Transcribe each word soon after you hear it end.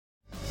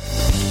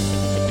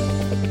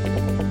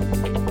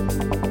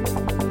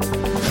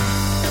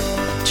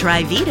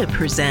TriVita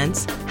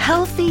presents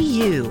Healthy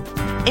You.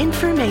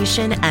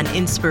 Information and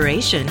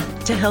inspiration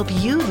to help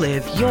you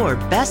live your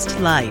best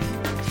life,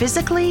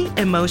 physically,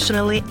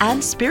 emotionally,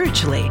 and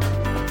spiritually.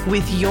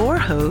 With your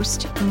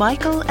host,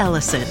 Michael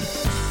Ellison.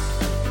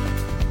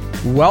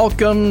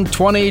 Welcome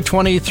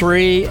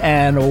 2023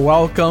 and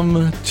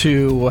welcome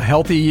to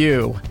Healthy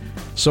You.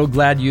 So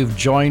glad you've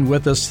joined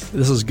with us.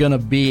 This is going to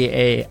be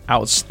an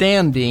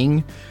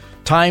outstanding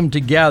time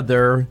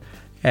together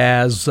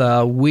as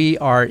we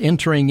are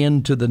entering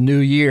into the new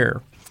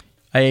year.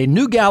 A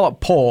new Gallup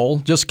poll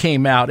just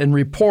came out and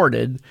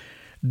reported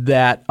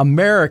that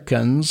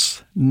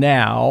Americans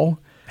now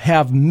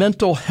have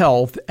mental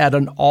health at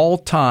an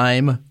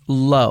all-time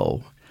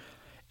low.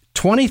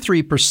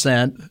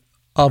 23%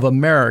 of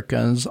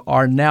Americans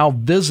are now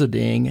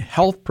visiting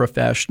health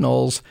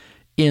professionals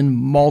in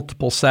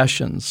multiple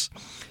sessions.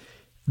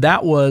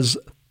 That was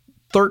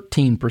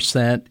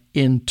 13%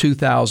 in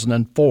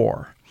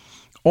 2004.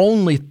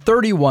 Only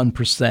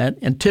 31%,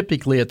 and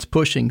typically it's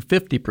pushing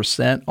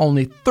 50%,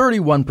 only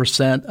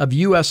 31% of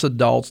U.S.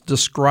 adults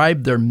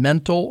describe their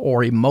mental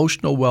or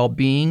emotional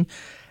well-being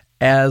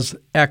as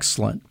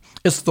excellent.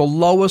 It's the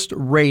lowest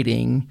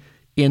rating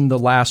in the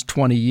last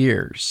 20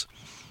 years.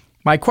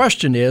 My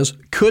question is,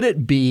 could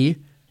it be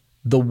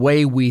the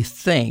way we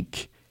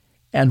think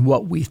and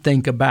what we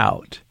think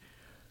about?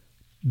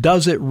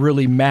 Does it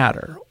really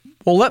matter?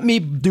 Well, let me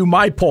do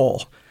my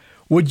poll.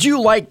 Would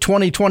you like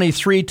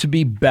 2023 to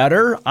be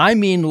better? I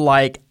mean,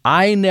 like,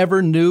 I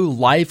never knew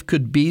life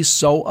could be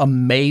so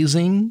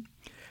amazing.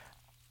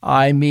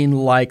 I mean,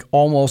 like,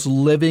 almost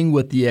living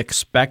with the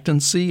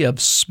expectancy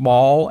of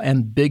small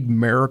and big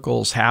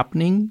miracles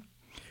happening.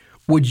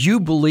 Would you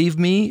believe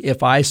me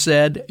if I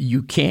said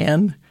you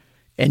can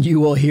and you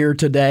will hear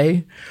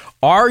today?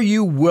 Are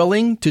you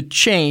willing to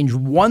change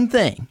one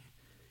thing?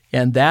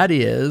 And that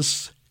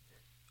is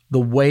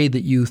the way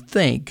that you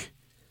think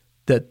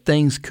that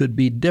things could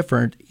be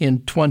different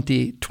in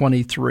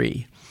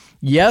 2023.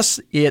 Yes,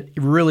 it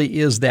really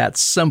is that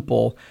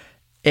simple.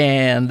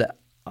 And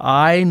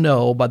I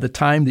know by the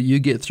time that you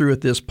get through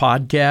with this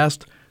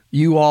podcast,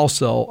 you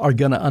also are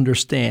going to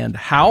understand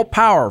how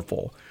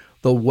powerful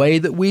the way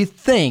that we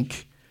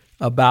think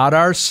about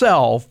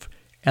ourselves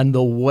and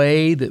the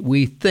way that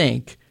we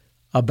think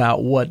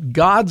about what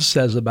God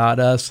says about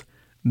us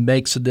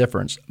makes a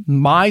difference.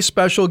 My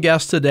special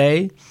guest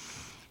today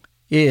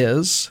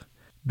is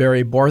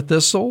Barry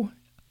Borthistle.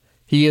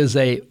 He is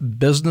a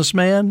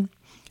businessman,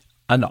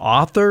 an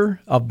author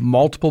of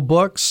multiple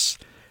books,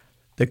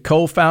 the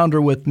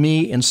co-founder with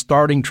me in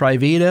starting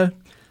TriVita.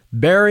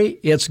 Barry,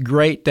 it's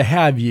great to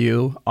have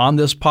you on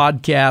this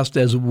podcast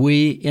as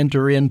we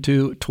enter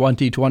into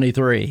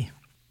 2023.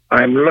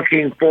 I'm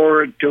looking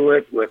forward to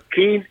it with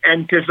keen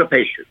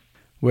anticipation.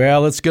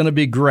 Well, it's going to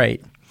be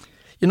great.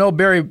 You know,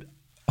 Barry,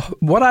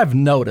 what I've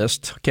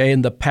noticed,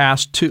 in the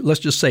past let's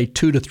just say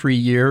 2 to 3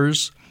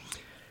 years,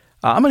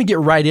 I'm going to get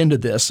right into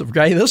this,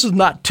 okay? This is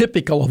not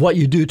typical of what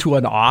you do to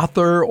an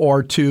author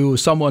or to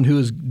someone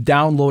who's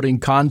downloading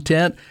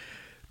content,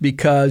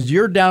 because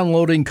you're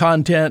downloading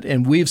content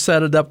and we've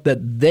set it up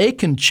that they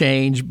can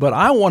change. But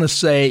I want to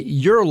say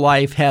your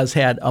life has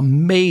had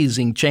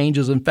amazing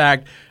changes. In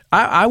fact,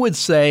 I would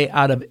say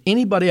out of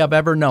anybody I've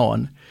ever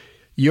known,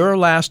 your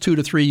last 2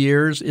 to 3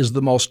 years is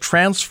the most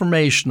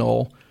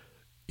transformational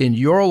in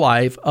your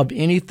life of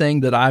anything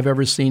that I've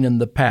ever seen in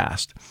the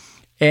past.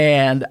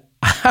 And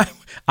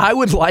I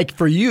would like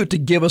for you to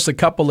give us a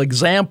couple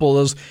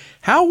examples.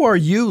 How are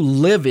you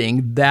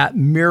living that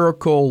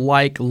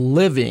miracle-like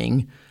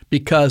living?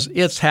 Because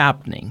it's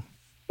happening.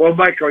 Well,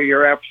 Michael,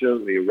 you're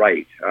absolutely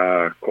right.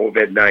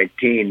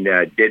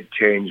 COVID-19 did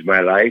change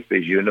my life.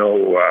 As you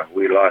know,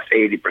 we lost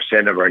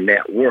 80% of our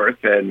net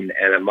worth. And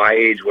at my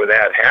age, when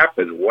that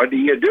happened, what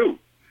do?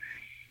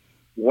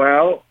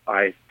 Well,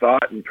 I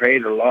thought and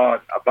prayed a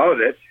lot about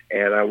it,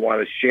 and I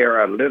want to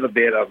share a little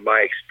bit of my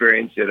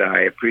experience, and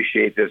I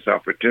appreciate this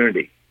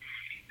opportunity.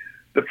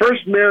 The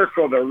first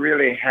miracle that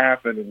really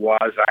happened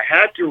was I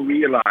had to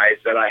realize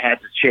that I had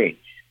to change.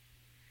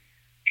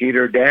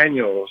 Peter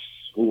Daniels,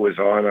 who was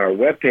on our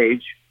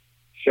webpage,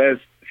 says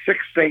 6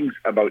 things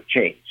about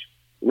change.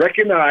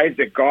 Recognize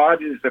that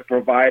God is the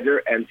provider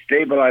and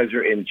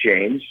stabilizer in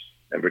change.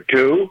 Number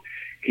 2,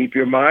 keep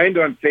your mind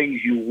on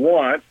things you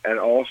want and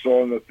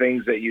also on the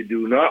things that you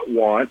do not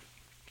want.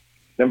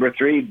 Number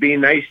 3, be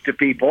nice to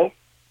people.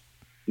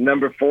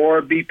 Number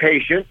 4, be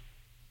patient.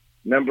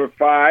 Number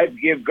 5,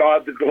 give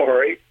God the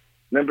glory.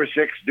 Number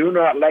 6, do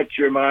not let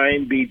your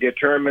mind be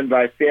determined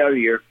by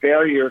failure.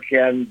 Failure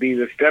can be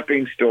the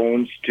stepping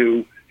stones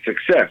to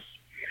success.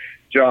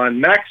 John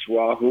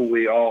Maxwell, who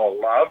we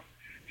all love,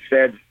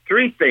 said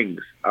 3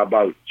 things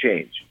about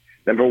change.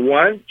 Number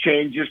 1,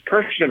 change is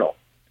personal.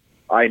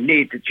 I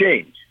need to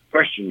change, ?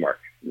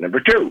 Number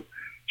 2,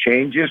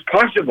 change is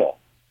possible.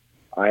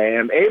 I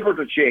am able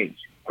to change, ?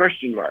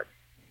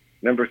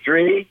 Number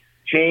 3,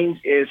 change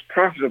is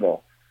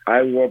profitable.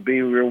 I will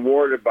be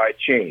rewarded by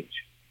change.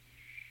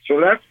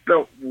 So that's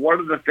one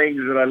of the things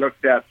that I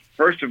looked at,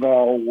 first of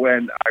all,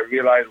 when I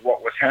realized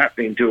what was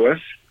happening to us.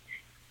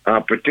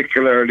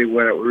 particularly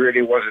when it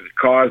really wasn't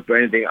caused by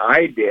anything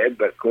I did,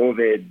 but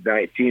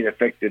COVID-19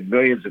 affected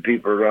millions of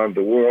people around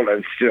the world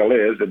and still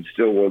is and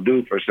still will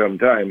do for some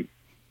time.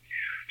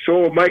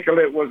 So, Michael,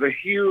 it was a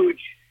huge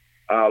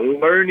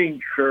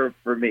learning curve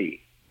for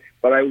me,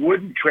 but I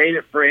wouldn't trade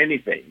it for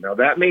anything. Now,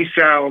 that may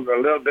sound a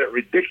little bit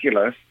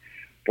ridiculous,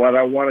 but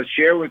I want to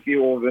share with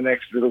you over the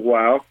next little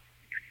while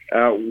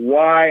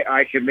why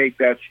I can make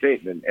that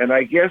statement. And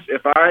I guess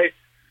if I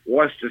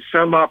was to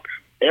sum up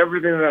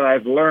everything that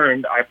I've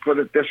learned, I put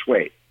it this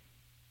way.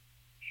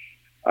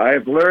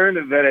 I've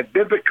learned that a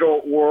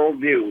biblical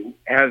worldview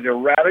has a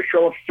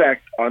radical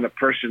effect on a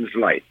person's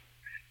life.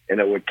 And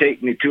it would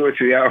take me 2 or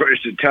 3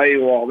 hours to tell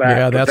you all that.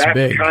 Yeah, that's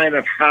big. Kind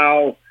of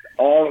how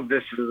all of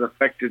this has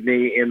affected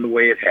me in the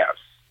way it has.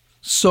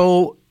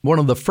 So one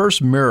of the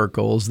first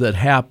miracles that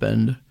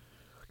happened,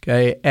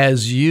 okay,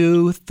 as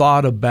you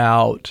thought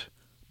about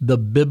the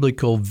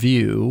biblical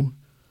view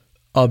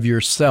of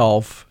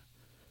yourself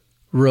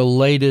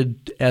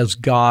related as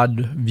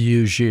God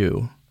views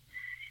you,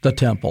 the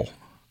temple.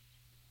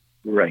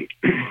 Right.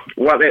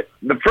 Well,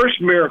 the first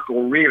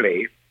miracle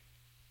really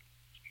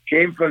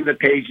came from the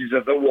pages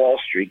of the Wall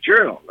Street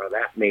Journal. Now,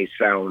 that may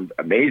sound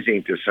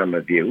amazing to some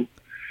of you,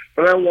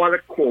 but I want to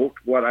quote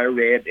what I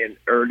read in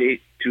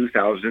early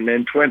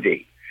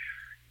 2020.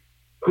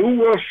 Who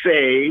will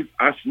save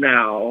us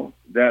now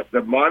that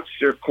the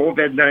monster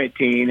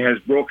COVID-19 has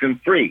broken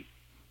free?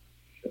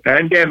 The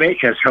pandemic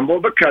has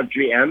humbled the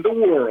country and the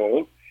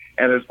world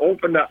and has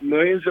opened up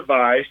millions of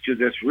eyes to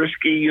this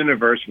risky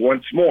universe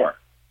once more.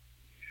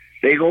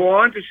 They go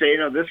on to say,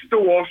 now this is the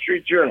Wall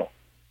Street Journal,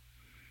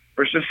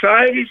 for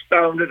societies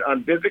founded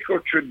on biblical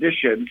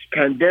traditions,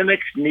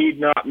 pandemics need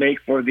not make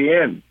for the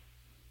end.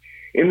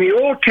 In the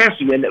Old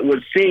Testament, it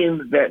would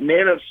seem that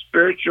men of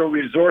spiritual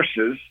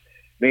resources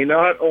may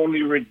not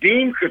only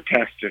redeem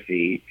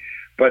catastrophe,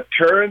 but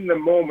turn the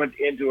moment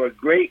into a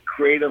great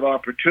creative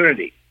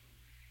opportunity.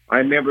 I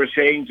remember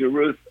saying to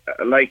Ruth,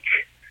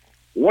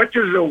 what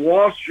does the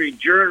Wall Street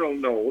Journal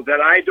know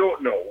that I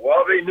don't know?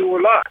 Well, they knew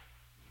a lot.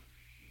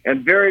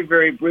 And very,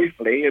 very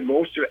briefly,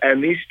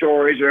 and these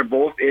stories are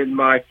both in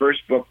my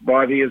first book,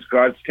 Body is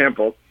God's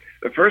Temple.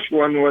 The first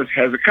one was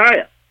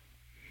Hezekiah.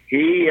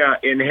 He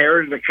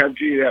inherited a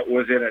country that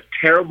was in a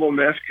terrible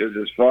mess because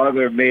his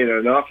father made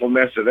an awful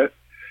mess of it.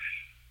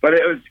 But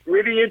it was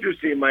really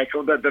interesting,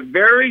 Michael, that the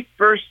very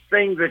first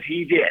thing that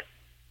he did,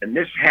 and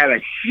this had a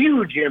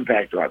huge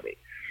impact on me,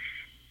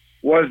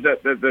 was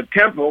that the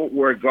temple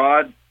where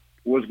God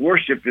was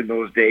worshipped in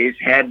those days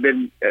had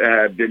been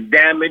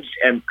damaged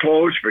and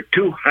closed for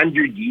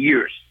 200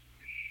 years.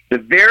 The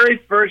very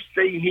first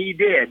thing he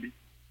did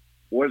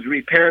was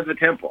repair the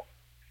temple.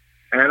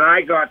 And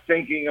I got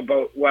thinking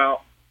about,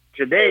 well,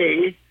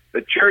 today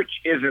the church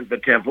isn't the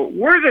temple.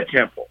 We're the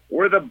temple.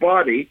 We're the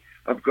body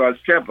of God's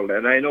temple.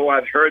 And I know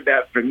I've heard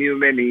that from you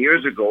many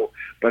years ago,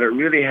 but it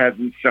really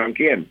hasn't sunk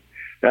in.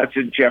 That's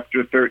in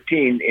chapter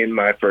 13 in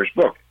my first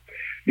book.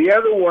 The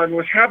other one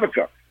was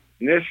Habakkuk.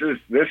 And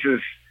this is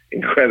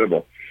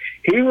incredible.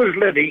 He was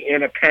living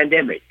in a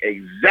pandemic.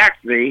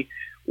 Exactly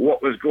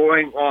what was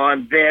going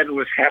on then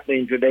was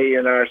happening today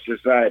in our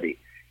society.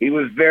 He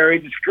was very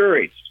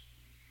discouraged.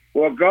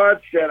 Well,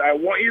 God said, I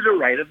want you to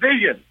write a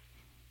vision.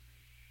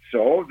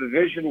 So the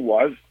vision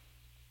was,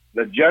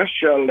 the just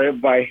shall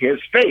live by his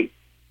faith.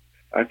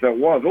 I thought,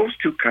 well, those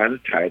two kind of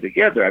tie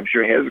together. I'm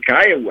sure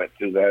Hezekiah went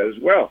through that as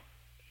well.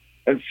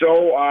 And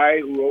so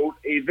I wrote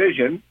a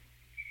vision,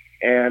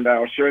 and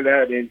I'll share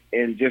that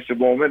in just a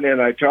moment.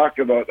 And I talk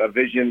about a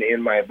vision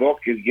in my book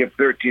and give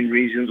 13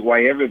 reasons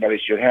why everybody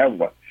should have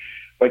one.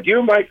 But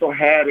you, Michael,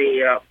 had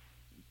a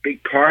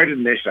big part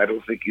in this. I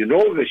don't think you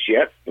know this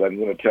yet, but I'm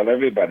going to tell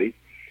everybody.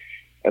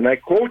 And I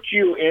quote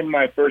you in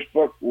my first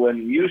book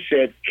when you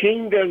said,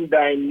 Kingdom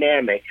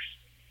Dynamics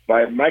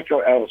by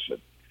Michael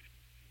Ellison.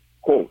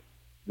 Quote,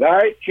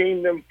 Thy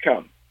kingdom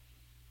come,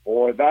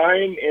 for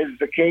thine is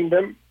the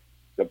kingdom,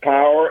 the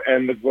power,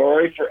 and the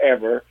glory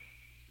forever.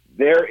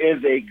 There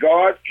is a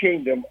God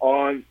kingdom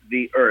on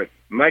the earth.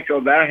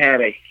 Michael, that had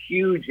a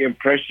huge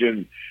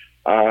impression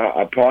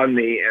upon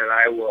me, and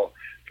I will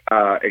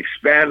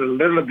expand a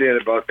little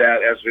bit about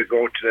that as we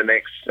go to the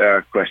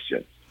next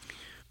question.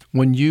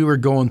 When you were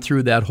going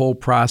through that whole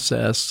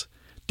process,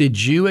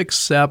 did you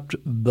accept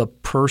the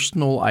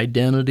personal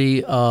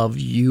identity of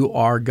you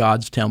are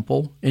God's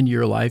temple in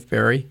your life,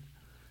 Barry?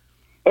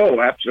 Oh,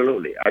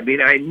 absolutely. I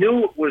mean, I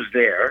knew it was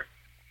there,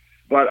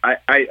 but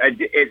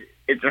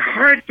it's a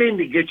hard thing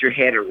to get your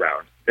head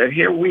around, that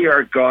here we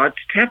are God's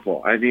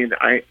temple. I mean,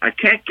 I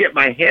can't get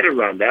my head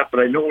around that, but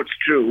I know it's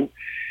true.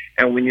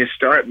 And when you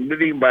start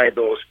living by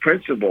those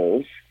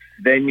principles,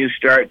 then you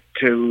start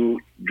to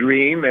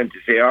dream and to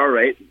say, all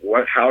right,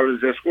 how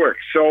does this work?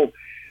 So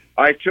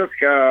I took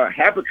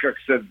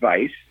Habakkuk's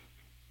advice,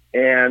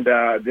 and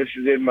this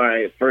is in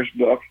my first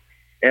book,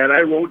 and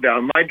I wrote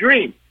down my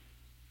dream.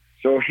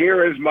 So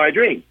here is my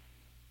dream.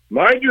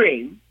 My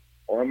dream,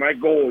 or my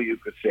goal, you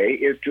could say,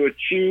 is to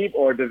achieve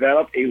or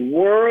develop a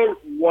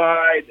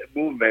worldwide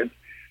movement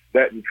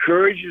that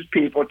encourages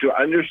people to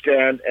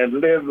understand and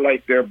live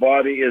like their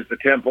body is the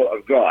temple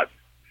of God.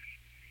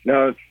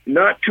 Now,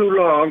 not too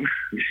long,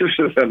 this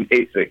is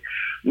amazing,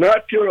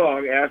 not too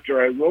long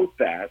after I wrote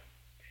that,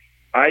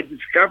 I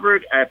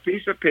discovered a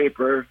piece of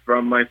paper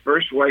from my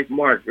first wife,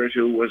 Margaret,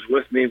 who was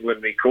with me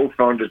when we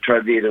co-founded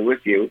Tridena with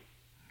you.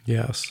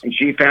 Yes. And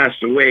she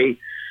passed away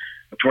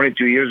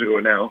 22 years ago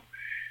now.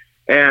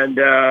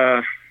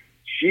 And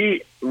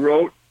she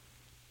wrote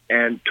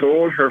and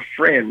told her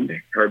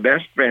friend, her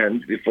best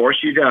friend, before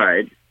she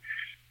died,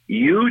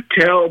 "You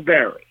tell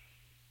Barry."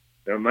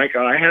 Now,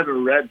 Michael, I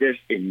haven't read this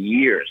in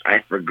years. I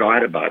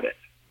forgot about it.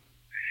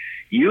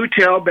 "You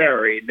tell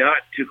Barry not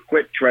to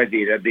quit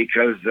Tridena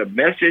because the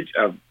message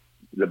of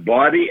the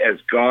body as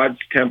God's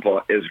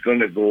temple is going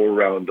to go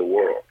around the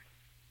world."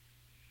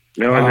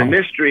 Now, in the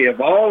mystery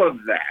of all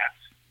of that,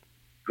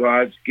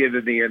 God's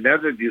given me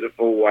another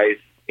beautiful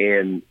wife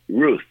in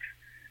Ruth.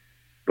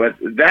 But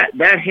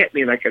that hit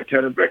me like a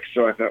ton of bricks.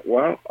 So I thought,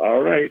 well,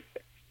 all right,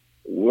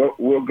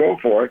 we'll go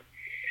for it.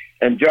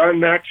 And John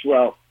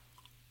Maxwell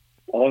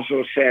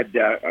also said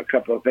a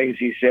couple of things.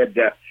 He said,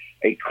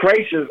 a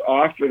crisis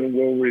often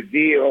will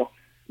reveal,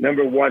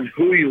 number one,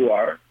 who you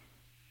are.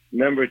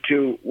 Number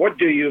two, what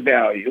do you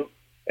value?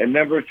 And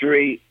number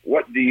three,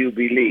 what do you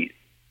believe?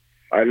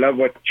 I love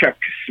what Chuck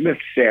Smith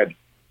said.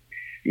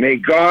 May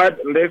God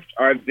lift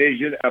our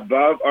vision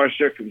above our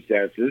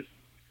circumstances,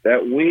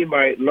 that we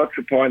might look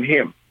upon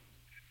him,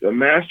 the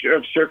master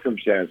of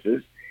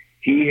circumstances.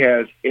 He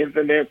has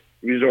infinite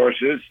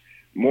resources,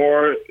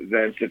 more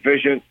than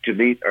sufficient to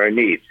meet our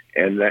needs.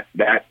 And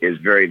that is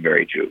very,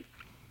 very true.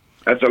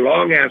 That's a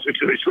long answer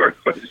to a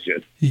short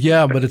question.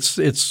 Yeah, but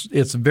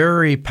it's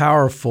very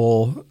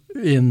powerful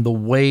in the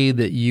way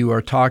that you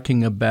are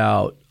talking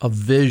about a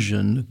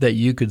vision that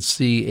you could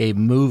see a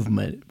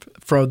movement.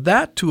 For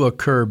that to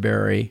occur,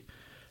 Barry,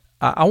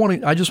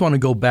 I just want to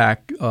go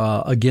back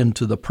again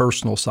to the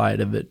personal side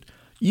of it.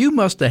 You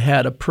must have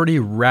had a pretty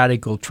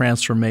radical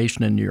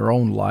transformation in your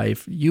own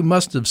life. You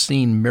must have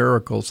seen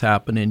miracles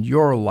happen in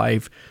your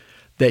life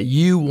that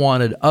you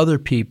wanted other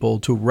people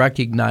to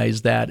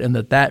recognize that, and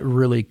that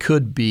really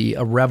could be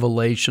a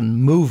revelation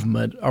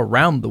movement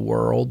around the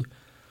world,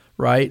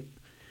 right?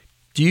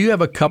 Do you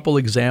have a couple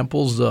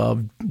examples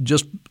of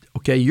just,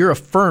 okay, you're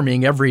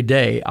affirming every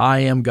day, I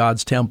am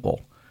God's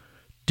temple.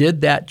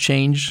 Did that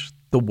change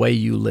the way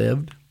you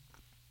lived?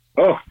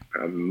 Oh,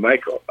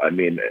 Michael, I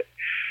mean,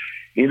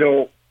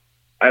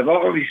 I've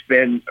always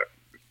been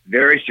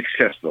very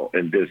successful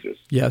in business.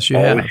 Yes, you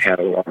always have.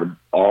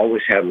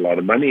 Always had a lot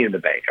of money in the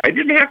bank. I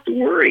didn't have to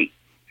worry.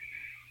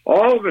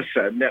 All of a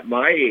sudden, at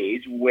my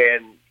age,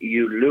 when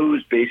you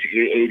lose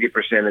basically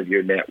 80% of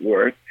your net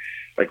worth,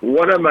 like,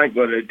 what am I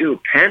going to do?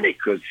 Panic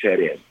could set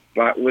in.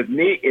 But with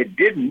me, it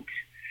didn't,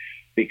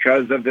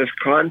 because of this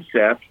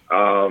concept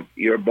of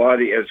your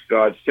body as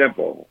God's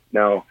temple.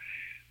 Now,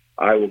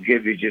 I will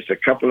give you just a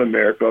couple of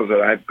miracles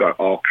that I've got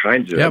all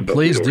kinds of. Yeah,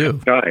 please do.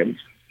 Times.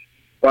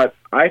 But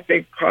I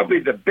think probably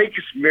the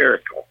biggest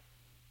miracle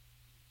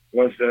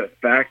was the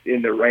fact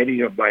in the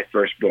writing of my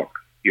first book,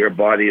 Your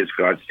Body is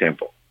God's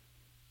Temple.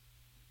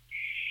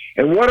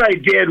 And what I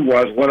did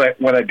was,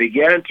 when I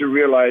began to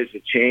realize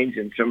the change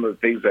in some of the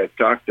things I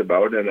talked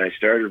about, and I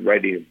started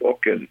writing a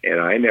book, and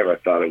I never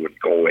thought it would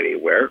go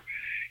anywhere,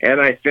 and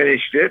I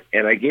finished it,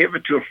 and I gave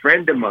it to a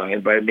friend of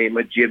mine by the name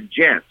of Jim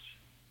Jantz.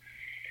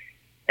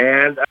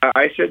 And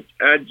I said,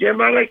 Jim,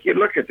 I'd like you to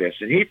look at this.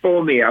 And he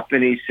phoned me up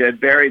and he said,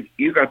 Barry,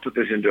 you got to put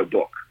this into a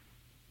book.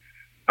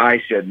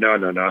 I said, no,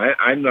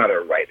 I'm not a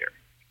writer.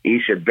 He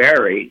said,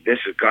 Barry, this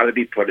has got to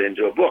be put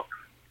into a book.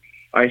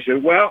 I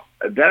said, well,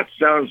 that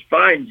sounds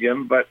fine,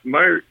 Jim, but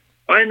my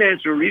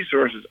financial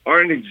resources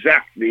aren't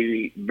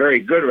exactly very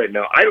good right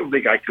now. I don't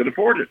think I could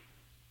afford it.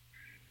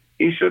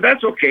 He said,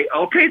 that's okay.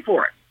 I'll pay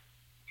for it.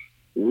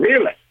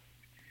 Really?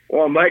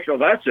 Well, Michael,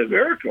 that's a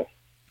miracle.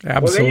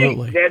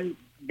 Absolutely. Well,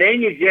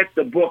 then you get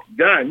the book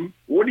done.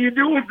 What do you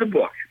do with the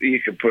book? You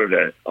can put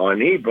it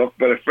on ebook,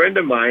 but a friend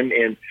of mine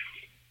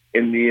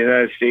in the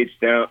United States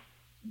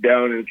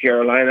down in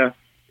Carolina,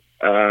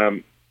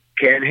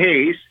 Ken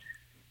Hayes,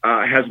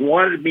 has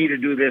wanted me to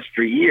do this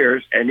for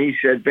years, and he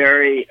said,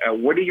 Barry,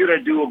 what are you going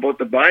to do about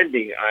the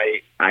binding?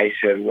 I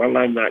said, well,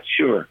 I'm not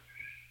sure.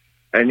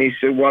 And he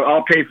said, well,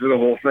 I'll pay for the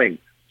whole thing.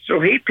 So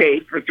he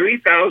paid for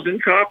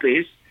 3,000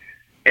 copies.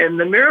 And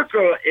the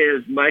miracle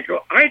is,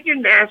 Michael, I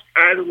didn't ask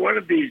either one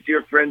of these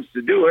dear friends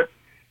to do it,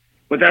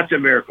 but that's a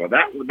miracle.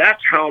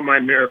 That's how my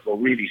miracle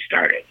really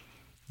started.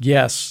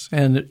 Yes,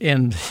 and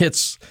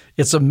it's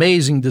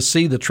amazing to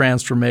see the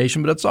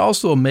transformation, but it's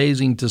also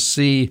amazing to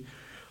see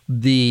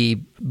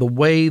the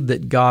way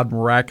that God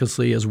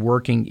miraculously is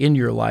working in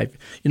your life.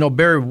 You know,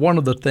 Barry, one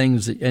of the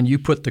things, and you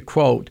put the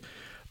quote,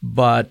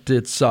 but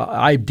it's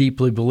I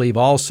deeply believe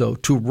also,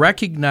 to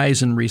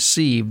recognize and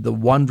receive the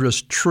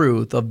wondrous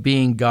truth of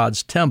being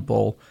God's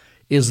temple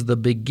is the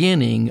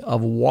beginning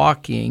of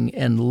walking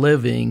and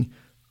living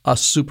a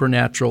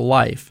supernatural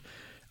life.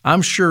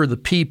 I'm sure the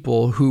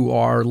people who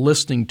are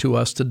listening to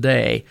us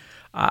today,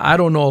 I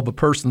don't know of a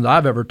person that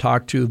I've ever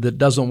talked to that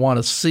doesn't want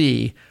to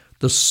see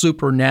the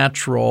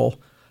supernatural,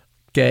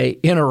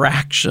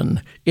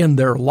 interaction in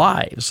their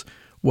lives.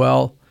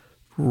 Well,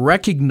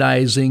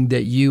 recognizing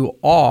that you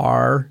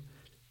are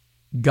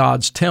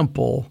God's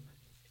temple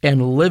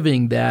and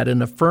living that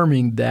and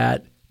affirming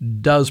that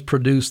does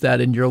produce that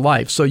in your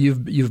life. So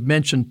you've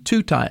mentioned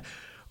 2 times.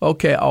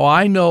 Okay,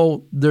 I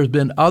know there's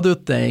been other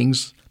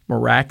things,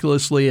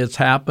 miraculously it's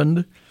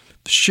happened.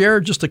 Share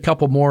just a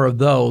couple more of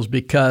those,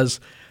 because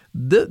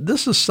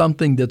this is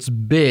something that's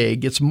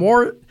big. It's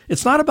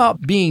not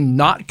about being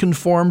not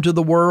conformed to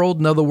the world.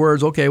 In other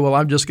words,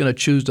 I'm just going to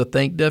choose to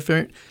think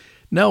different.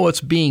 No,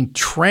 it's being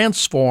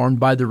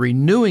transformed by the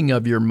renewing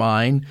of your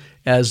mind,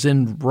 as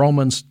in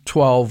Romans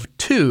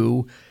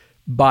 12:2,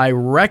 by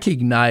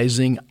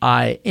recognizing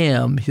I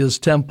am his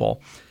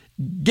temple.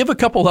 Give a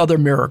couple other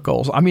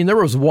miracles. I mean, there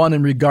was one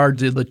in regard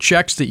to the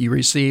checks that you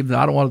received, and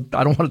I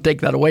don't want to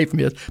take that away from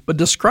you, but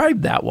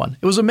describe that one.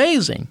 It was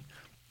amazing.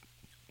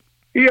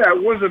 Yeah, I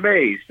was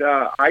amazed.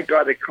 I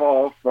got a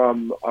call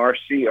from our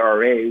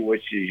CRA,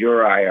 which is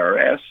your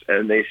IRS,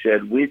 and they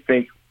said, we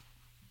think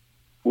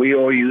we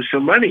owe you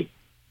some money.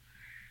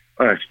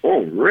 I said,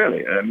 oh,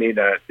 really? I mean,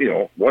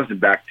 it wasn't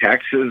back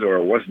taxes or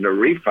it wasn't a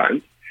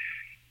refund.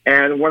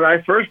 And when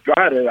I first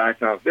got it, I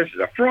thought, this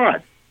is a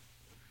fraud.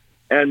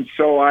 And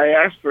so I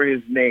asked for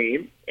his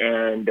name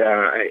and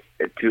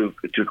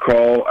to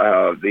call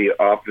the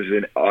office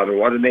in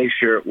Ottawa to make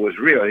sure it was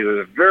real. He was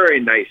a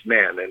very nice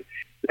man. And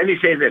let me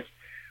say this.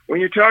 When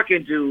you're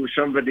talking to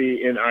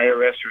somebody in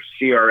IRS or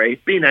CRA,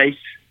 be nice.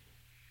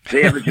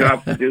 They have a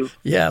job to do.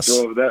 Yes.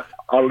 So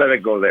I'll let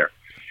it go there.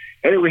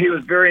 Anyway, he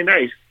was very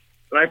nice.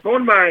 And I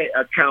phoned my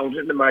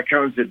accountant, and my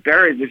accountant said,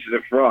 Barry, this is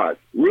a fraud.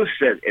 Ruth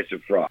said it's a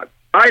fraud.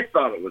 I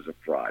thought it was a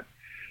fraud.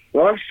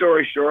 Long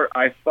story short,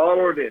 I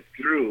followed it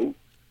through,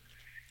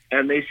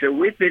 and they said,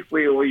 we think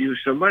we owe you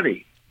some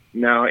money.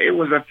 Now, it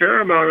was a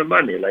fair amount of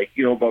money, like,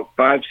 about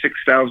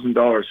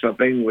 $5,000-$6,000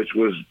 something, which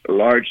was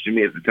large to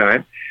me at the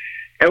time.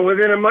 And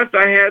within a month,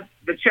 I had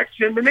the checks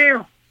in the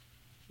mail.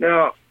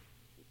 Now,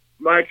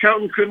 my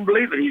accountant couldn't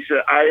believe it. He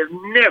said, I have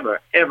never,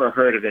 ever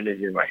heard of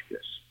anything like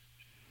this.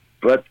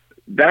 But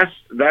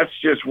that's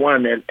just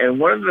one. And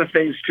one of the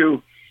things,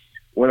 too,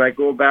 when I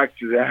go back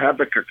to the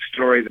Habakkuk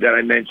story that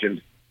I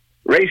mentioned,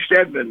 Ray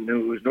Stedman,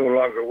 who is no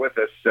longer with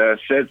us,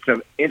 said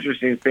some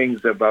interesting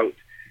things about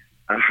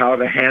how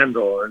to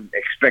handle and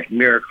expect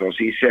miracles.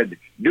 He said,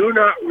 do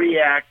not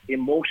react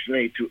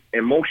emotionally to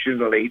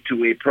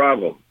a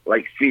problem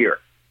like fear.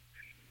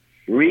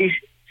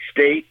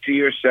 Restate to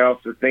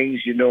yourself the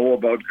things you know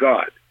about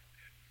God.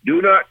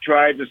 Do not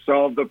try to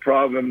solve the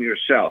problem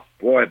yourself.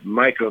 Boy,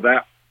 Michael,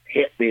 that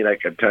hit me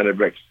like a ton of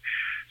bricks.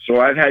 So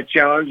I've had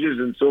challenges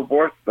and so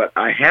forth, but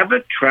I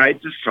haven't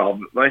tried to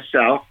solve it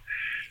myself,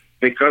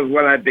 because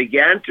when I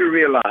began to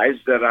realize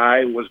that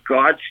I was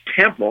God's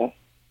temple,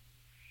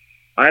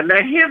 I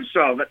let him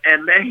solve it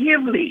and let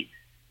him lead.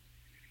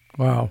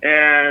 Wow.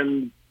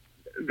 And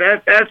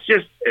that's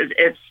just,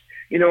 it's,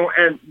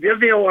 and the other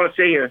thing I want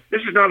to say here,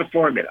 this is not a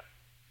formula.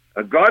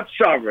 God's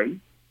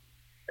sovereign,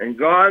 and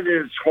God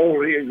is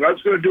holy, and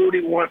God's going to do what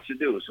he wants to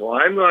do. So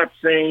I'm not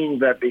saying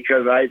that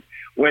because I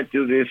went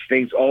through these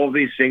things, all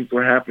these things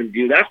will happen to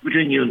you. That's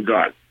between you and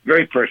God.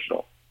 Very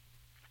personal.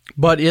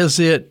 But is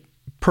it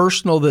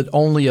personal that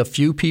only a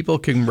few people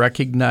can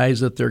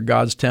recognize that they're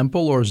God's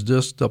temple, or does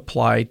this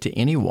apply to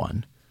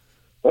anyone?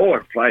 Oh,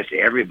 it applies to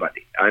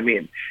everybody. I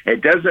mean,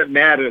 it doesn't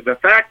matter. The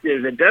fact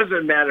is, it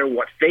doesn't matter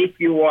what faith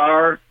you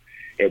are.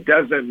 It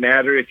doesn't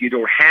matter if you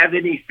don't have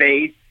any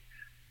faith.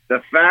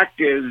 The fact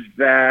is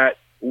that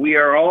we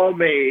are all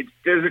made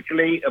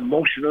physically,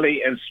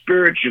 emotionally, and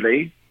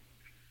spiritually,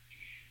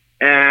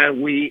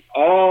 and we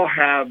all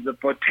have the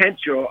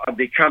potential of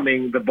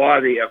becoming the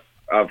body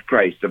of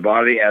Christ, the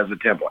body as a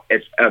temple.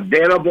 It's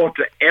available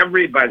to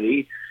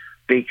everybody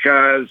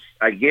because,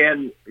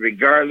 again,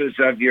 regardless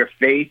of your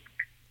faith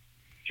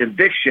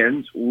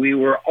convictions, we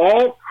were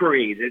all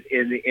created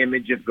in the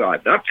image of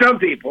God. Not some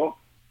people.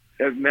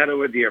 Doesn't matter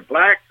whether you're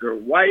black or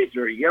white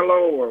or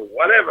yellow or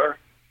whatever.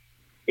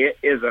 It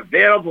is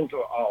available to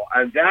all.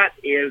 And that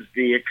is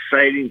the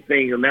exciting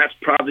thing. And that's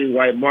probably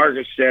why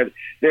Margaret said,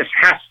 this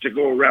has to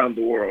go around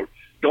the world.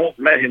 Don't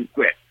let him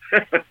quit.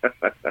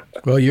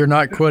 Well, you're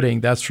not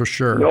quitting, that's for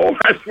sure. No,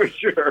 that's for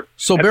sure.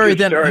 So, Barry,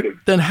 then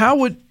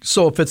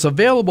if it's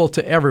available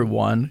to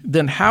everyone,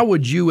 then how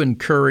would you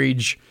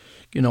encourage,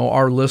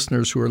 our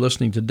listeners who are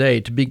listening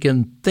today to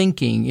begin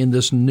thinking in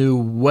this new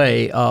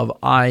way of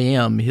I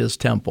am his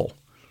temple?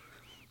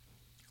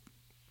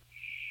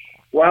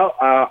 Well,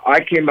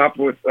 I came up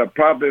with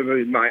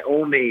probably my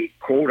only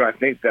quote I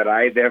think that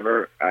I've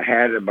ever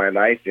had in my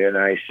life, and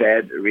I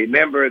said,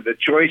 remember, the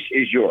choice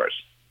is yours.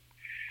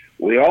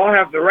 We all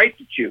have the right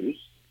to choose.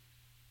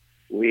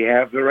 We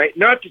have the right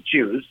not to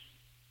choose,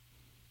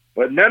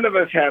 but none of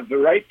us have the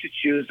right to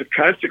choose the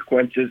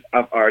consequences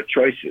of our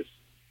choices.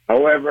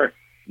 However,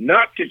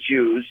 not to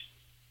choose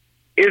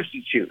is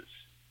to choose.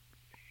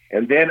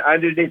 And then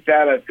underneath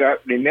that, I've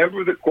got,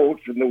 remember the quote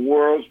from the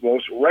world's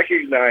most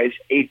recognized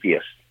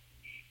atheist.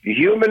 The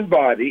human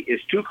body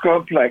is too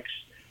complex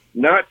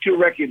not to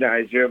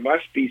recognize there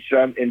must be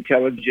some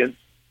intelligence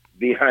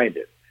behind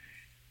it.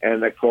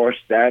 And of course,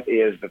 that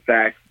is the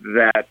fact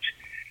that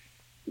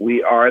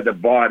we are the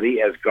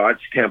body as God's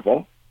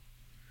temple,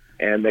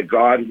 and that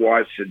God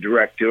wants to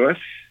direct to us.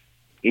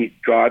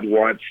 God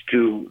wants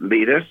to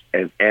lead us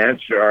and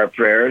answer our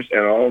prayers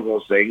and all of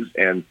those things.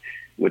 And it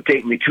would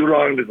take me too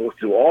long to go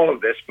through all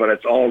of this, but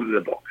it's all in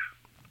the book.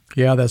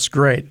 Yeah, that's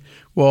great.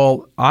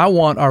 Well, I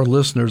want our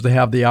listeners to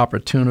have the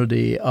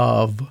opportunity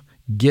of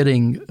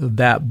getting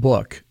that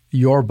book,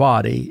 Your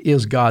Body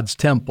is God's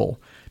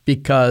Temple,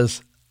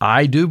 because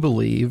I do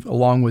believe,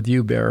 along with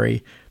you,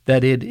 Barry,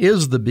 that it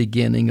is the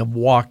beginning of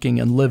walking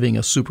and living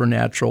a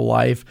supernatural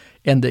life,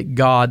 and that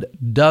God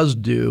does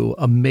do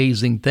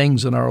amazing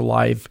things in our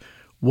life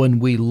when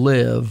we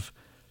live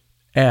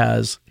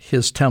as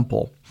His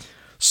temple.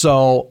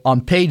 So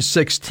on page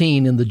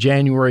 16 in the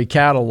January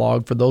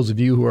catalog, for those of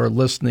you who are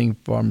listening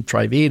from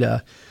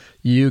Trivita,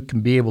 you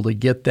can be able to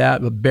get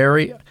that. But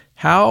Barry,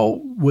 how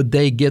would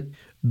they get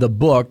the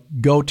book?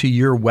 Go to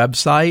your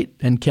website,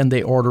 and can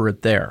they order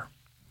it there?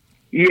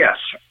 Yes.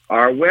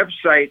 Our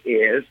website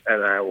is,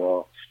 and I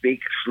will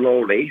speak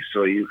slowly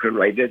so you can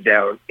write it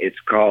down, it's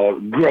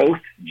called Growth,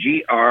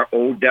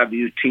 Growth,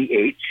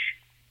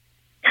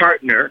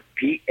 Partner,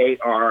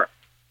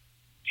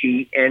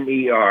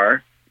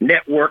 Partner,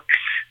 Networks,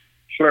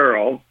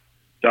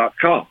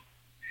 plural.com.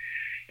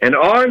 And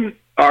on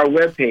our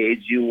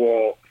webpage, you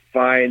will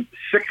find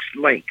 6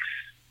 links.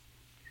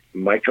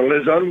 Michael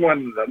is on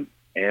one of them,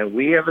 and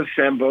we have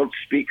assembled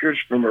speakers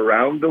from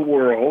around the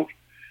world,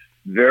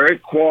 very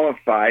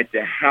qualified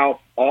to help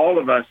all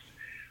of us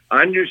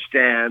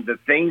understand the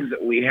things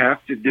that we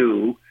have to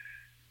do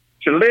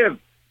to live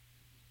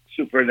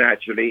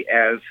supernaturally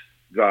as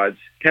God's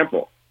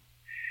temple.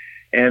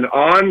 And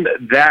on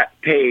that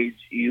page,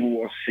 you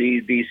will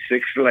see these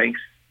 6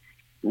 links.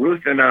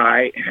 Ruth and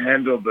I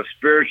handle the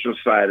spiritual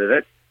side of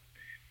it.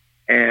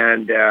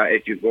 And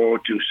if you go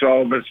to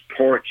Solomon's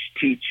Porch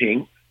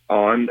Teaching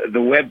on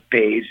the web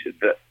page,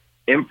 the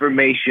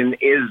information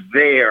is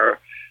there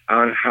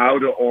on how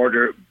to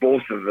order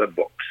both of the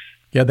books.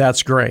 Yeah,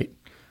 that's great.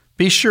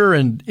 Be sure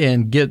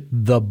and get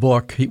the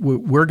book.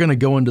 We're going to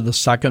go into the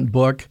second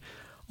book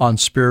on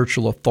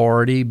spiritual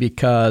authority,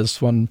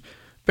 because when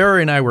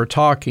Barry and I were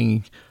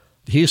talking,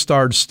 he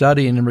started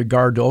studying in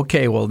regard to,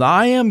 okay, well,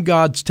 I am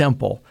God's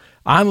temple.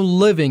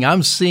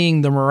 I'm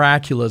seeing the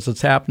miraculous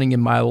that's happening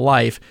in my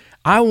life.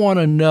 I want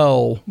to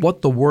know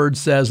what the Word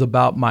says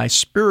about my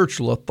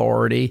spiritual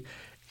authority.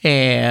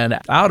 And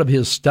out of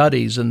his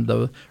studies and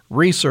the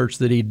research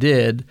that he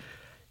did,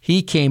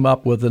 he came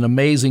up with an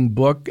amazing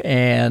book.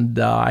 And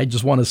I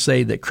just want to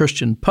say that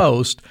Christian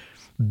Post,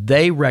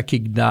 they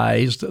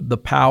recognized the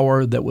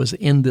power that was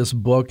in this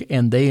book,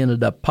 and they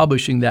ended up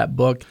publishing that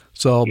book.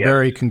 So, yes.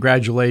 Barry,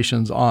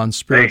 congratulations on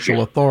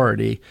spiritual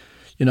authority.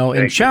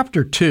 In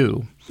chapter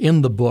 2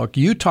 in the book,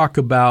 you talk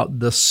about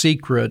the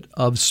secret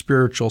of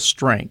spiritual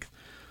strength.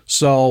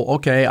 So,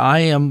 okay, I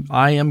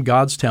am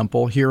God's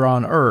temple here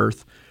on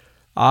earth.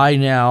 I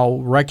now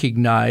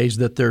recognize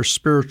that there's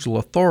spiritual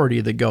authority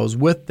that goes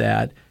with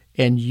that,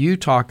 and you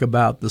talk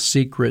about the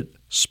secret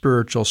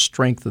spiritual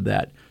strength of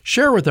that.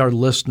 Share with our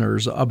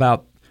listeners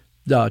about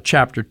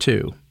chapter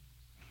 2.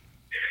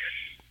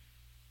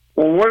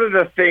 Well, one of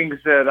the things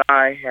that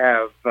I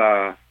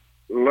have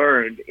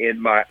learned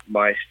in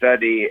my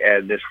study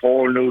and this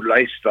whole new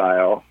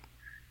lifestyle,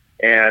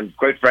 and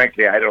quite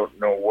frankly, I don't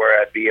know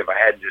where I'd be if I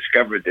hadn't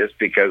discovered this,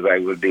 because I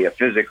would be a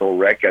physical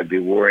wreck. I'd be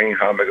worrying,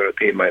 how am I going to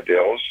pay my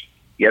bills?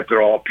 Yet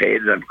they're all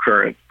paid and I'm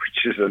current,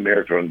 which is a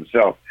miracle in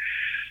itself.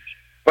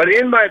 But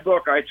in my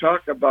book, I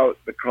talk about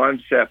the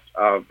concept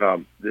of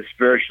the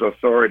spiritual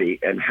authority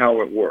and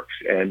how it works.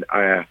 And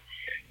to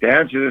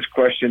answer this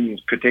question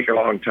could take a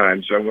long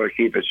time, so I'm going to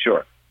keep it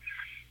short.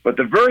 But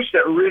the verse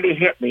that really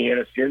hit me, and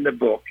it's in the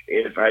book,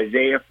 is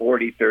Isaiah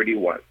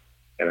 40:31.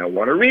 And I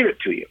want to read it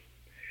to you.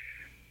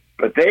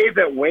 But they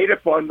that wait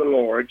upon the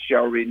Lord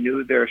shall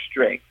renew their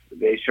strength.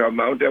 They shall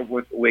mount up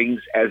with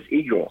wings as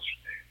eagles.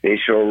 They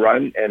shall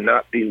run and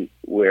not be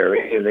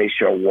weary, and they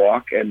shall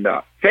walk and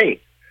not faint.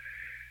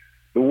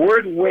 The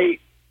word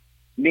wait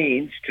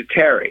means to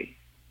tarry,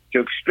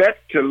 to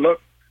expect, to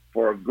look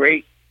for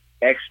great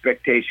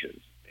expectations.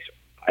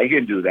 I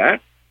can do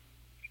that.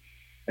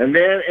 And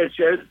then it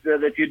says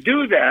that if you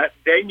do that,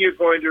 then you're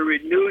going to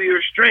renew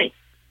your strength,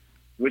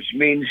 which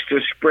means to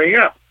spring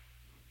up.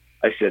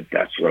 I said,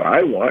 that's what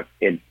I want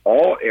in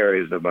all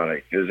areas of my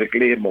life,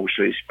 physically,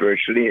 emotionally,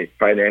 spiritually,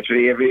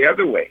 financially, every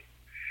other way.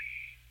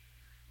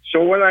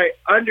 So when I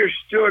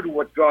understood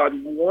what God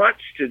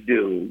wants to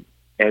do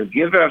and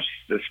give us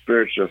the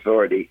spiritual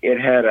authority, it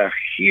had a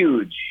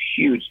huge,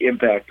 huge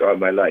impact on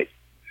my life.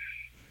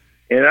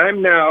 And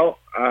I'm now,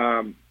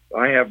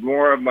 I have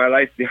more of my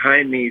life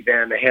behind me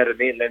than ahead of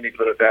me, let me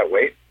put it that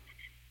way.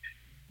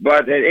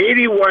 But at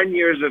 81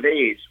 years of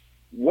age,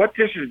 what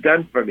this has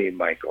done for me,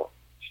 Michael,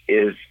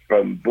 is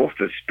from both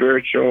the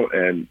spiritual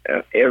and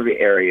every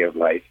area of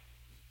life,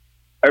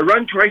 I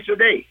run twice a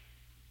day.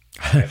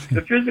 That's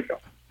the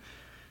physical.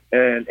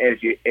 And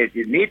if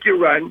you need to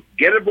run,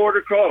 get a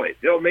border collie.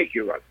 They'll make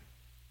you run.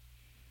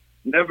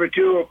 Number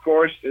two, of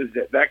course, is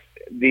that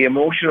the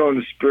emotional and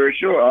the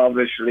spiritual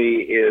obviously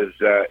is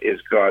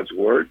God's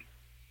word.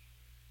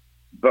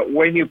 But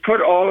when you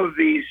put all of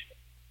these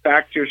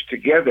factors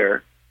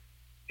together,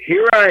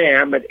 here I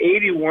am at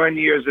 81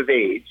 years of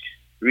age,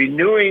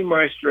 renewing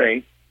my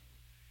strength,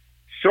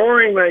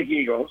 soaring like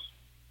eagles,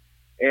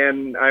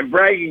 and I'm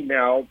bragging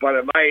now, but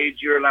at my age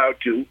you're allowed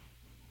to.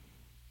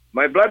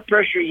 My blood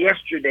pressure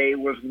yesterday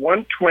was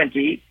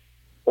 120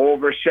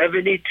 over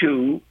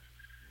 72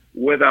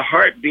 with a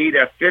heartbeat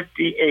of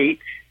 58,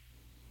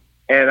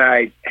 and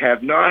I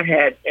have not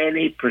had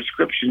any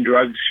prescription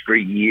drugs for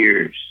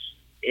years.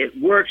 It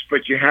works,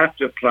 but you have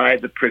to apply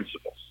the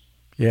principles.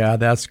 Yeah,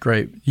 that's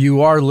great.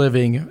 You are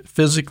living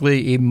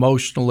physically,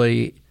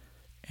 emotionally,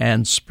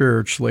 and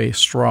spiritually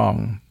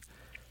strong.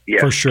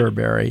 Yes. For sure,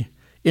 Barry.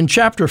 In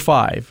Chapter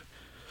 5,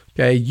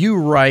 okay, you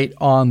write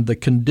on the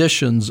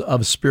conditions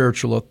of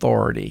spiritual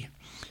authority.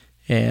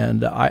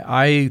 And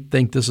I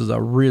think this is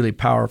a really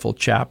powerful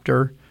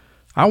chapter.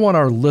 I want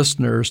our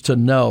listeners to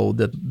know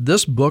that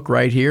this book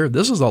right here,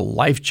 this is a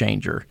life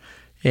changer.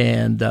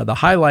 And the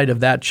highlight of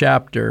that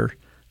chapter,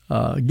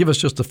 give us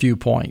just a few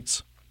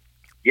points.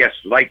 Yes,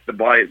 like the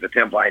body of the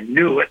temple. I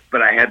knew it,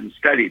 but I hadn't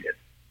studied it.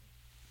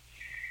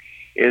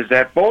 Is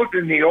that both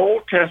in the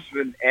Old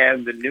Testament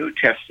and the New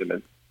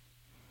Testament,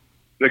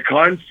 the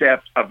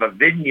concept of a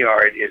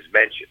vineyard is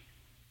mentioned.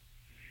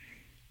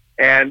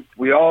 And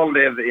we all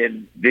live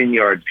in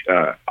vineyard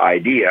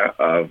idea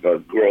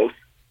of growth,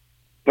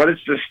 but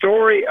it's the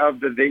story of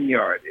the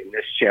vineyard in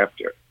this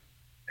chapter.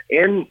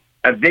 In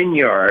a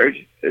vineyard,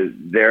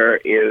 there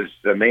is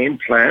the main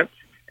plant,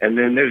 and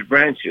then there's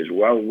branches.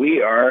 Well,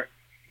 we are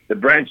the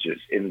branches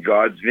in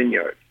God's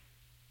vineyard.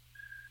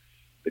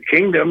 The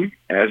kingdom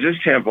as his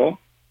temple,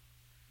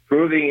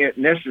 proving it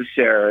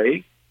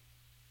necessary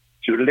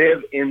to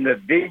live in the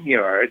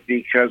vineyard,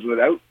 because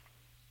without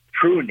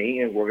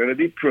pruning, and we're going to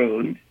be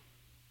pruned,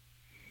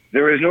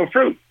 there is no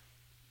fruit.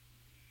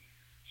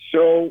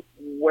 So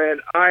when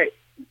I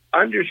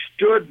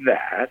understood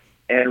that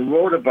and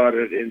wrote about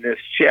it in this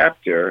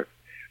chapter,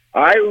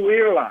 I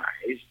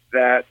realized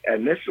that,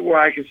 and this is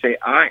why I can say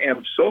I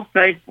am so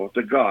thankful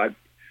to God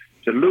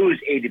to lose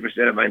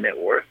 80% of my net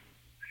worth.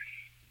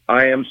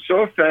 I am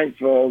so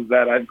thankful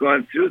that I've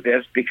gone through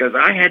this, because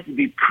I had to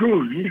be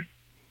pruned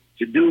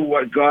to do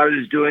what God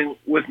is doing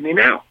with me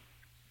now.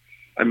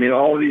 I mean,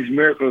 all these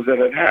miracles that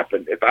have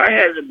happened. If I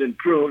hadn't been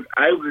pruned,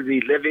 I would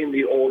be living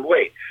the old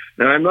way.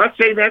 Now, I'm not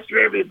saying that's for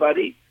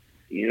everybody.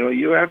 You know,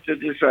 you have to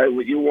decide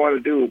what you want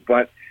to do.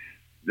 But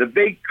the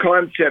big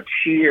concept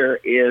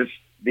here is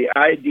the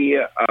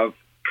idea of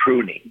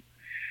pruning.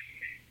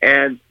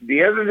 And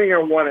the other thing I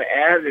want to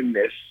add in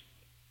this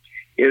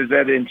is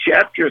that in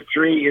chapter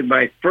 3 in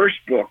my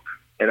first book,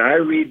 and I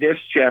read this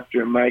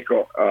chapter,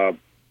 Michael,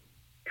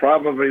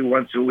 probably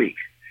once a week,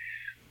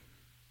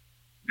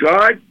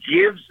 God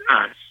gives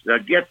us, now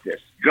get this,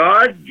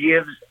 God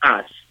gives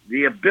us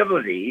the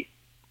ability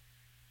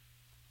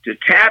to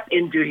tap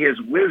into his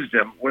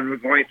wisdom when we're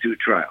going through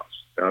trials.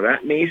 Now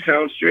that may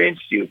sound strange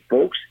to you,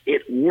 folks.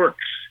 It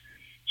works.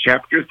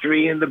 Chapter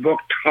 3 in the book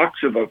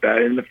talks about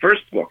that in the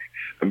first book.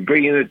 I'm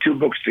bringing the two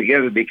books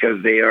together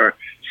because they are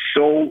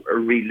so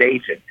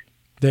related.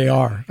 They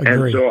are.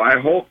 Agree. And so I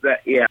hope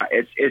that,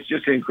 it's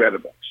just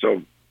incredible.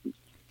 So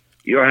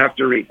you'll have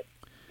to read it.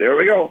 There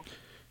we go.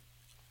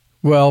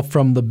 Well,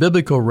 from the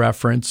biblical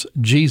reference,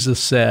 Jesus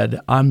said,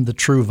 I'm the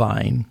true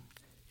vine,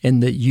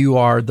 and that you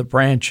are the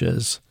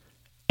branches,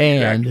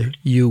 and exactly.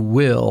 You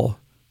will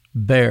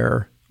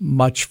bear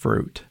much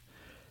fruit.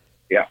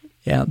 Yeah.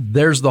 And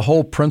there's the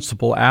whole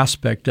principal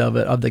aspect of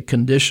it, of the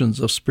conditions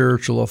of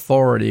spiritual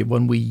authority.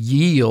 When we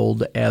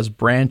yield as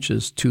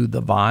branches to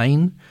the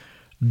vine,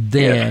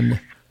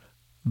 then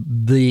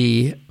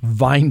the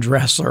vine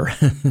dresser,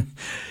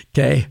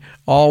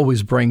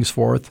 always brings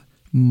forth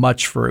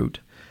much fruit.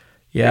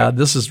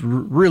 This is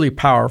really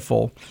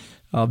powerful,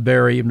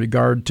 Barry, in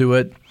regard to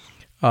it.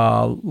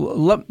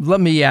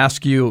 Let me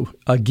ask you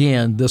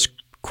again this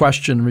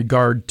question in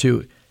regard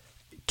to,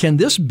 can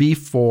this be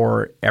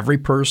for every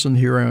person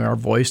hearing our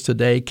voice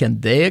today? Can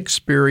they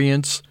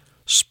experience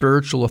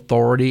spiritual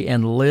authority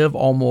and live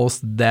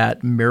almost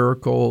that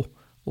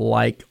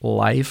miracle-like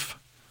life?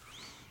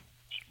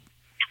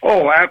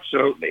 Oh,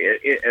 absolutely.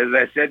 As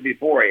I said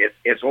before,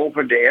 it's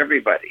open to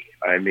everybody.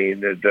 I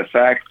mean, the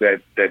fact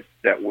that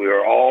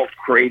we're all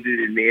created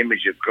in the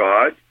image of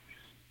God,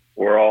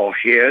 we're all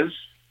his,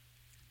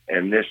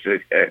 and this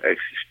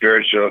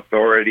spiritual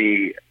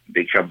authority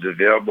becomes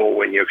available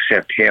when you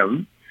accept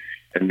him.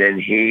 And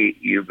then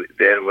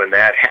then when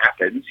that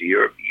happens,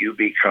 you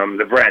become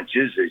the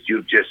branches, as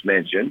you've just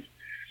mentioned,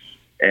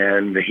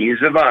 and he's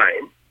a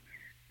vine,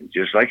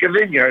 just like a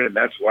vineyard, and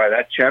that's why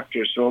that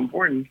chapter is so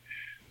important.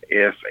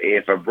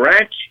 If a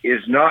branch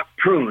is not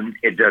pruned,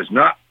 it does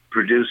not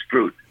produce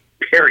fruit.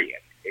 Period.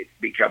 It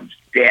becomes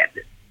dead,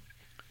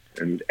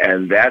 and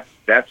that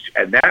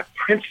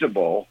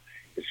principle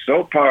is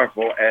so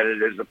powerful, and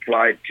it is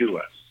applied to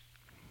us.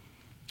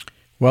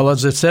 Well,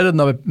 as I said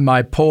in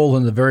my poll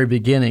in the very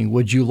beginning,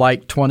 would you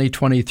like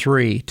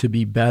 2023 to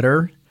be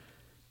better?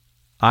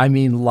 I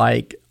mean,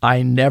 like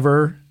I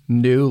never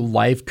knew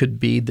life could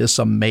be this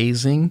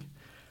amazing.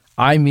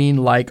 I mean,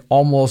 like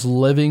almost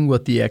living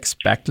with the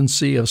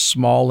expectancy of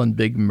small and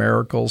big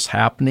miracles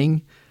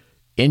happening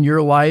in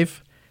your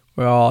life.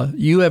 Well,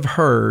 you have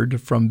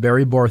heard from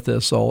Barry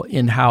Borthistle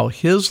in how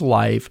his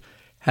life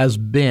has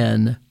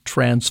been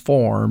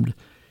transformed.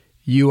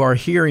 You are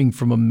hearing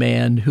from a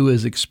man who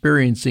is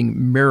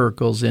experiencing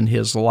miracles in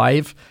his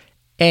life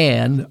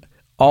and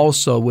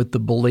also with the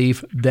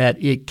belief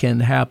that it can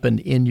happen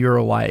in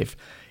your life.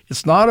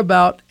 It's not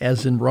about,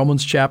 as in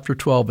Romans chapter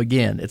 12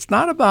 again, it's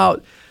not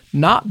about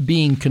not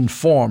being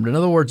conformed. In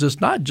other words, it's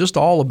not just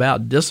all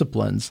about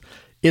disciplines.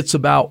 It's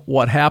about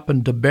what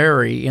happened to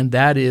Barry, and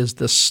that is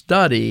the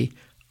study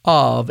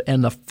of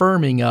and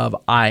affirming of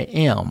I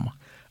am.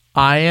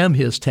 I am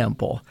his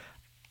temple.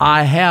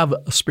 I have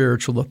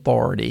spiritual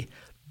authority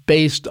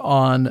based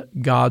on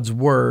God's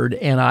word,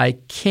 and I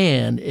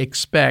can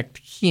expect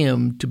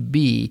him to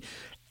be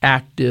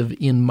active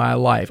in my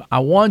life. I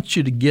want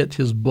you to get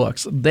his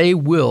books. They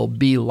will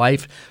be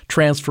life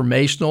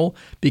transformational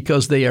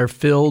because they are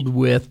filled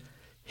with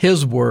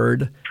his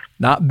word,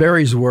 not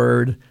Barry's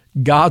word,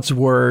 God's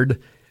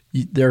word.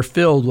 They're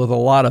filled with a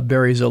lot of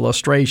Barry's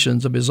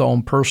illustrations of his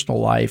own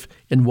personal life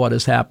and what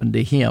has happened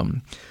to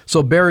him.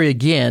 So Barry,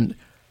 again,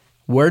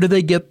 where do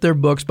they get their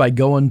books? By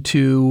going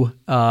to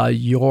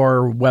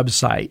your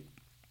website.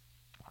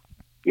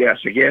 Yes,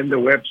 again, the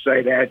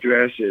website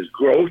address is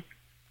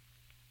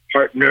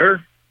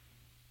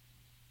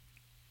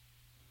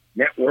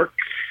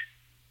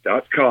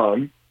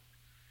growthpartnernetworks.com.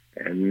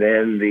 And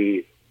then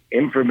the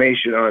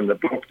information on the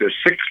book, there's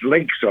 6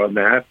 links on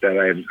that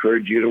I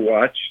encourage you to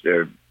watch.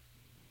 They're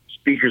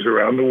speakers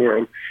around the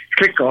world.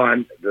 Click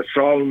on the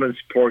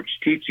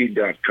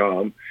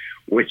Solomon'sPorchTeaching.com,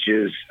 which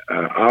is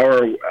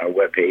our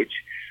webpage,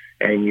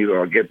 and you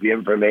will get the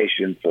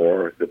information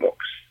for the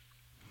books.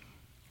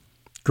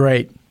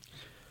 Great.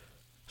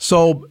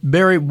 So,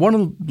 Barry,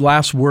 one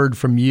last word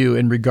from you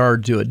in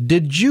regard to it.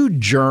 Did you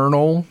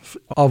journal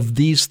of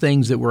these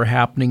things that were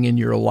happening in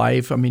your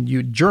life? I mean,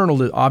 you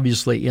journaled it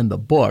obviously in the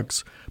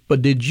books,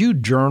 but did you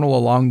journal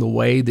along the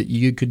way that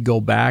you could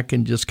go back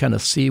and just kind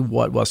of see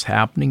what was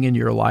happening in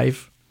your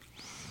life?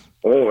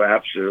 Oh,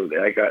 absolutely.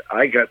 I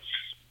got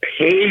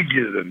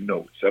pages of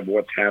notes of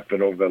what's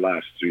happened over the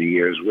last 3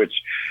 years, which,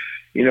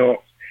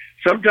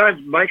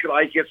 sometimes, Michael,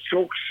 I get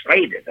so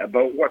excited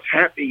about what's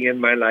happening in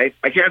my life,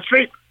 I can't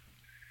sleep.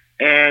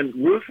 And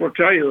Ruth will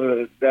tell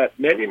you that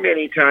many,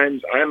 many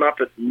times I'm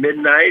up at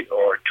midnight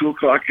or 2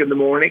 o'clock in the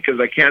morning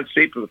because I can't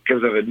sleep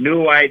because of a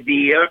new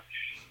idea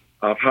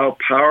of how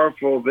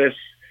powerful this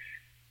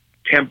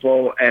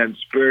temple and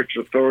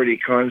spiritual authority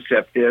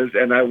concept is.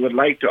 And I would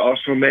like to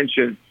also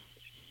mention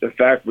the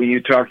fact when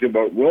you talked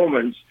about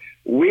Romans,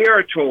 we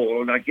are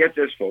told, now get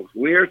this, folks,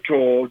 we are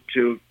told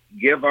to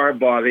give our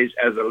bodies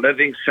as a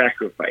living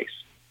sacrifice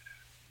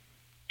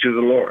to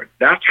the Lord.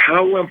 That's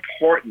how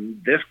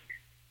important this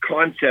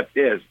concept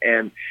is.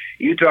 And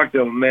you talked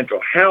about mental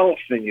health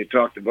and you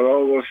talked about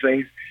all those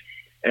things,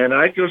 and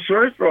I feel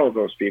sorry for all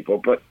those people,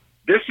 but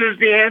this is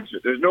the answer.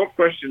 There's no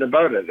question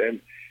about it. And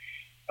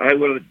I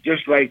would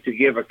just like to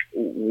give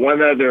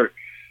one other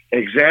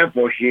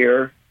example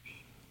here.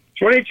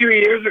 22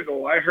 years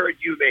ago, I heard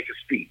you make a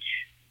speech,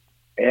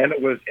 and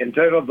it was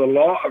entitled The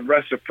Law of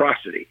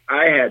Reciprocity.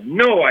 I had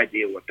no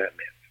idea what that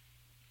meant.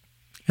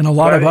 And a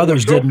lot of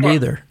others didn't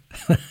either.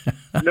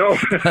 No,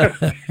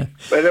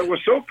 but it was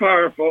so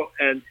powerful,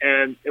 and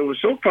it was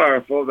so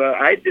powerful that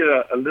I did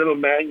a little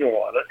manual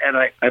on it, and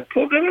I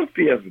pulled it up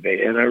the other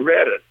day, and I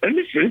read it, and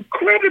it's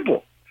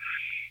incredible.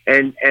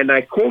 And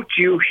I quote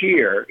you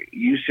here.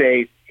 You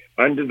say,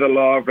 under the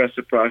law of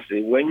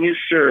reciprocity, when you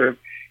serve,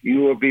 you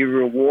will be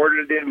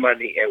rewarded in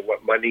money and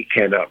what money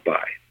cannot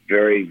buy.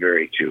 Very,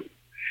 very true.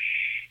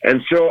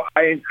 And so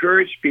I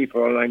encourage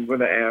people, and I'm going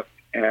to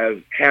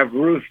have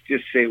Ruth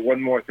just say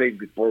one more thing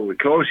before we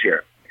close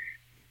here.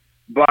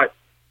 But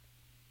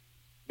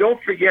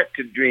don't forget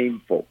to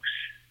dream, folks.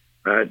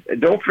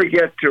 Don't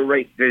forget to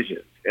write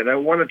visions. And I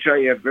want to tell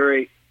you a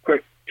very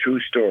quick, true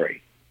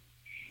story.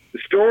 The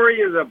story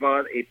is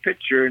about a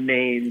pitcher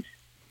named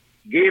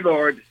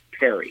Gaylord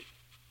Perry.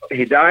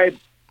 He died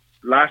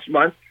last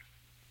month,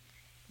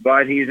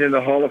 but he's in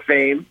the Hall of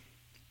Fame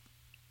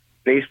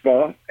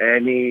baseball,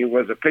 and he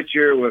was a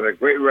pitcher with a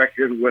great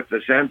record with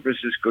the San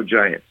Francisco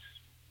Giants.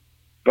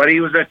 But he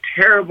was a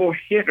terrible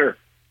hitter.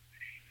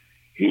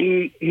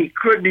 He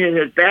couldn't hit.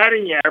 His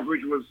batting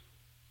average was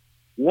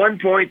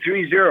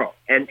 1.30.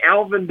 And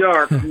Alvin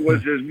Dark, who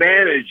was his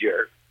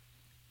manager,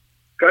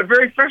 got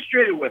very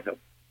frustrated with him.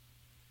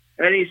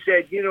 And he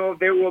said,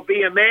 there will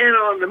be a man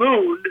on the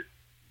moon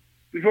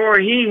before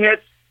he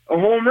hits a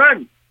home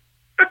run.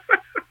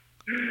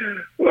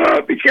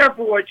 Well, be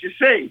careful what you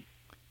say,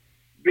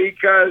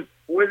 because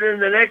within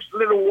the next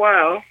little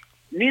while,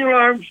 Neil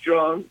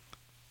Armstrong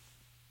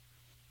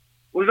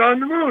was on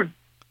the moon.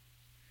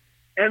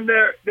 And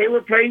they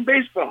were playing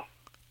baseball.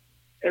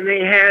 And they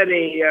had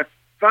a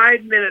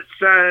 5-minute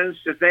silence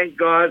to thank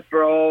God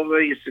for all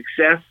the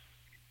success.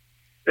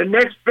 The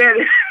next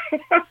batter,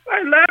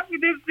 I laugh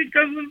at this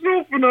because it's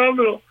so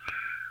phenomenal.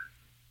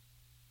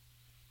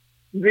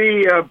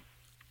 The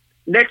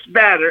next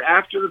batter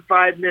after the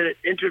 5-minute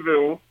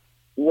interval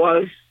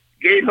was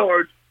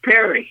Gaylord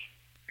Perry.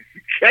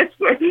 Guess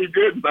what he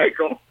did,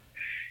 Michael?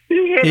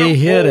 He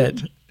hit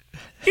it.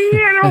 He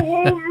hit a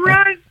home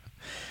run.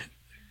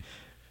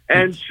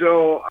 And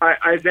so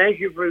I thank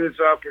you for this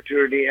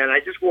opportunity, and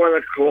I just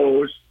want to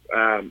close,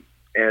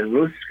 and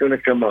Ruth's going to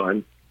come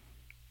on,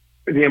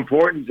 the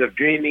importance of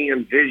dreaming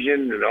and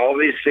vision and all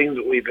these things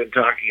that we've been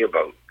talking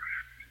about.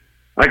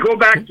 I go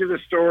back to the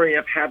story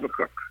of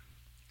Habakkuk.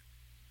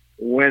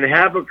 When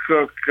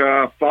Habakkuk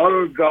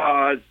followed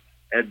God's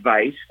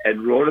advice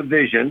and wrote a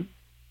vision,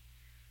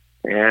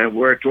 and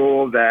we're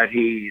told that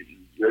he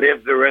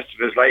lived the rest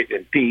of his life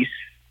in peace,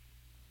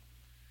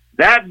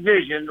 that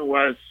vision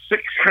was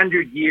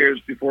 600 years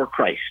before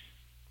Christ.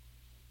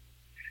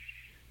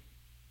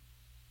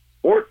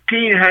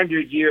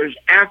 1,400 years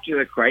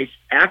after Christ,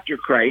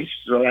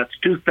 so that's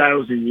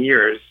 2,000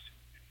 years,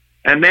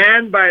 a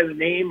man by the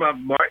name of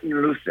Martin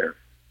Luther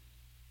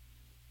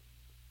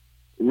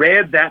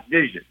read that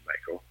vision,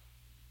 Michael,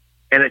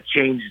 and it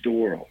changed the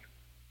world.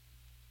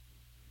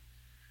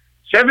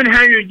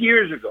 700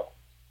 years ago,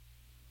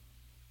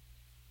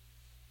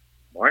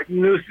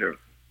 Martin Luther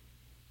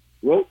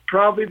wrote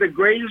probably the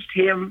greatest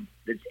hymn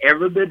that's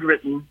ever been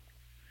written.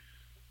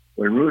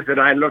 When Ruth and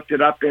I looked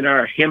it up in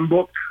our hymn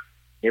book,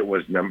 it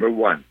was number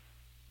 1.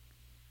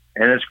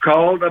 And it's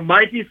called "A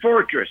Mighty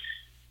Fortress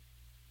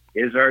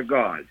is Our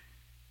God,"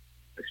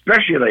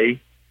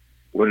 especially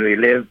when we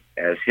live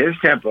as his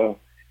temple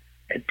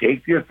and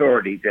take the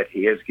authority that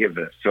he has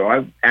given us. So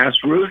I've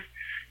asked Ruth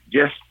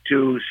just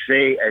to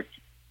say a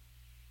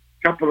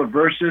couple of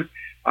verses.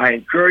 I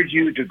encourage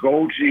you to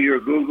go to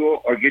your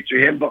Google or get your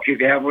hymn book if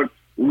you have one.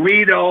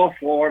 Read all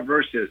 4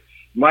 verses.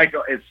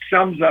 Michael, it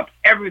sums up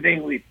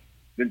everything we've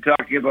been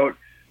talking about.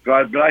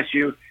 God bless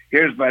you.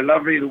 Here's my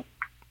lovely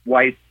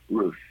wife,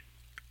 Ruth.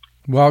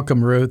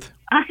 Welcome, Ruth.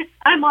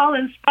 I'm all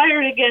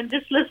inspired again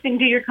just listening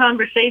to your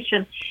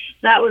conversation.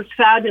 That was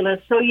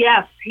fabulous. So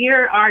yes,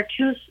 here are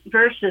 2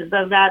 verses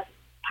of that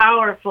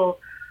powerful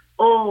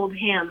old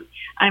hymn.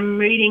 I'm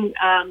reading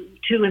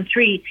 2 and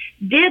 3.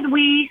 Did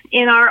we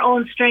in our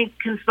own strength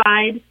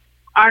confide,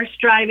 our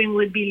striving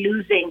would be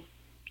losing.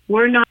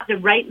 We're not the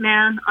right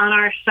man on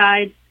our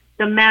side,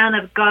 the man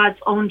of God's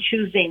own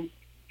choosing.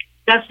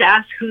 Dost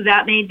ask who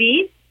that may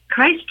be?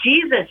 Christ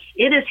Jesus,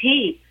 it is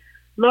he.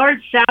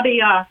 Lord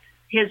Sabaoth,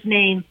 his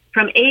name,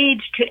 from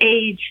age to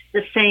age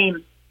the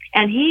same.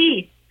 And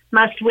he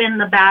must win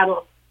the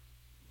battle.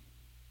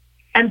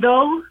 And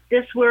though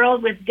this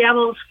world with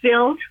devils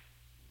filled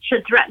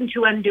should threaten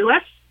to undo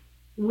us,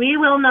 we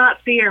will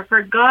not fear,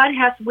 for God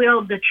hath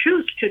willed the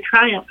truth to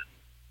triumph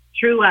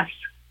through us.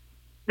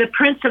 The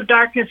prince of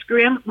darkness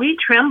grim, we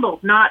tremble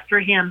not for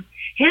him.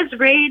 His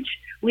rage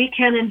we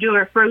can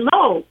endure, for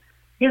lo,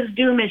 his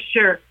doom is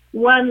sure.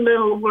 One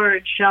little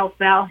word shall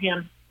fell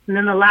him. And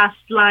then the last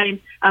line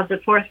of the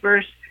 4th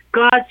verse,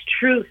 God's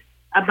truth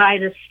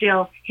abideth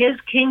still. His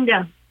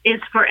kingdom is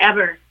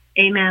forever.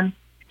 Amen.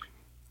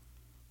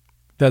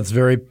 That's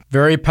very,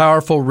 very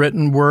powerful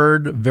written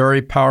word,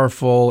 very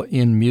powerful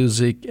in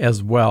music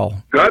as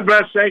well. God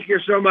bless. Thank you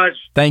so much.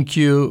 Thank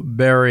you,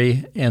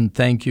 Barry, and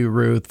thank you,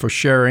 Ruth, for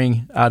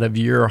sharing out of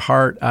your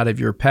heart, out of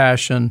your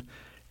passion,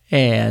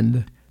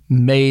 and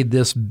may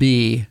this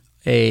be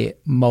a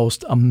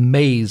most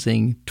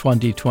amazing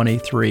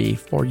 2023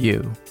 for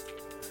you.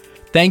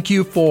 Thank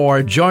you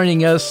for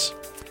joining us.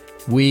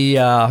 We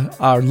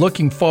are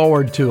looking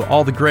forward to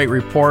all the great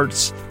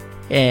reports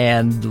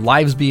and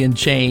lives being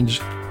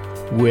changed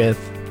with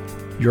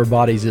Your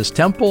Body's His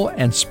Temple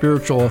and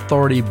Spiritual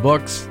Authority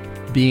books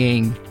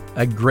being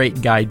a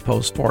great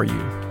guidepost for you.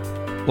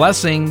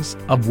 Blessings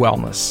of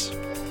wellness.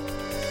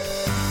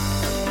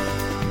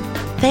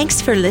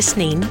 Thanks for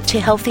listening to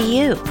Healthy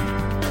You.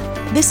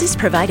 This is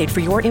provided for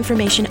your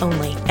information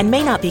only and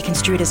may not be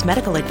construed as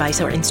medical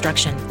advice or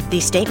instruction.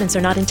 These statements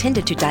are not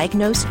intended to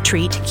diagnose,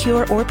 treat,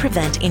 cure, or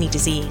prevent any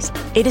disease.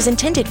 It is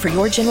intended for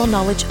your general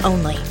knowledge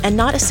only and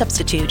not a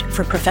substitute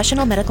for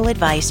professional medical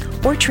advice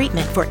or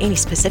treatment for any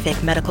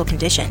specific medical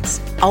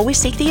conditions. Always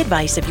seek the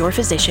advice of your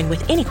physician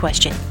with any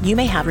question you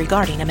may have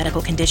regarding a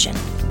medical condition.